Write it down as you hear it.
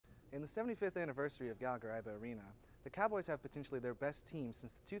In the 75th anniversary of Gallagher Arena, the Cowboys have potentially their best team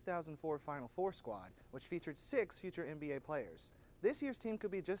since the 2004 Final Four squad, which featured 6 future NBA players. This year's team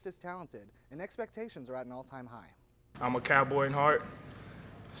could be just as talented, and expectations are at an all-time high. I'm a Cowboy in heart,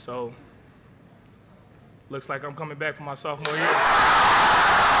 so looks like I'm coming back for my sophomore year.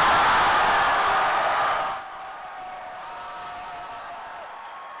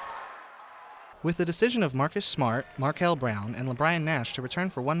 With the decision of Marcus Smart, Markel Brown, and LeBron Nash to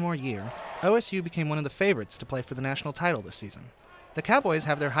return for one more year, OSU became one of the favorites to play for the national title this season. The Cowboys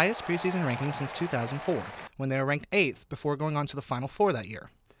have their highest preseason ranking since 2004, when they were ranked 8th before going on to the Final Four that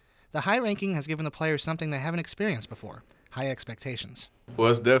year. The high ranking has given the players something they haven't experienced before: high expectations. Well,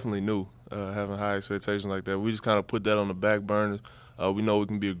 it's definitely new, having high expectations like that. We just kind of put that on the back burner. We know we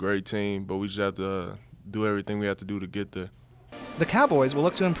can be a great team, but we just have to do everything we have to do to get there. The Cowboys will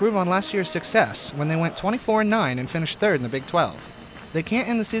look to improve on last year's success when they went 24-9 and finished 3rd in the Big 12. They can't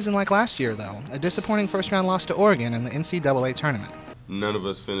end the season like last year, though, a disappointing first-round loss to Oregon in the NCAA tournament. None of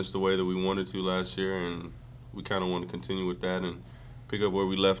us finished the way that we wanted to last year, and we kind of want to continue with that and pick up where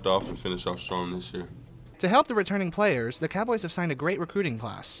we left off and finish off strong this year. To help the returning players, the Cowboys have signed a great recruiting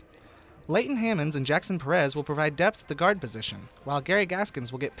class. Leighton Hammonds and Jackson Perez will provide depth at the guard position, while Gary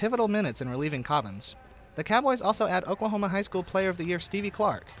Gaskins will get pivotal minutes in relieving Cobbins. The Cowboys also add Oklahoma High School Player of the Year Stevie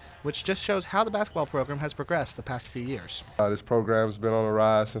Clark, which just shows how the basketball program has progressed the past few years. This program's been on the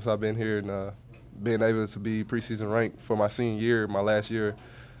rise since I've been here, and being able to be preseason ranked for my senior year, my last year,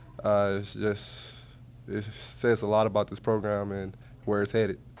 it says a lot about this program and where it's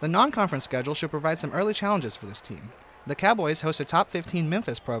headed. The non-conference schedule should provide some early challenges for this team. The Cowboys host a top 15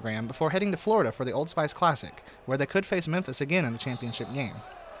 Memphis program before heading to Florida for the Old Spice Classic, where they could face Memphis again in the championship game.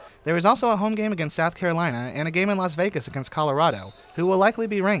 There is also a home game against South Carolina and a game in Las Vegas against Colorado, who will likely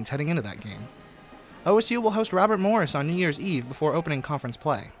be ranked heading into that game. OSU will host Robert Morris on New Year's Eve before opening conference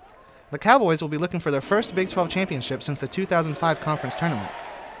play. The Cowboys will be looking for their first Big 12 championship since the 2005 conference tournament.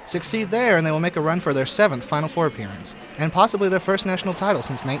 Succeed there and they will make a run for their 7th Final Four appearance, and possibly their first national title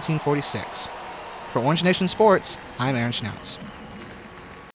since 1946. For Orange Nation Sports, I'm Aaron Schnauz.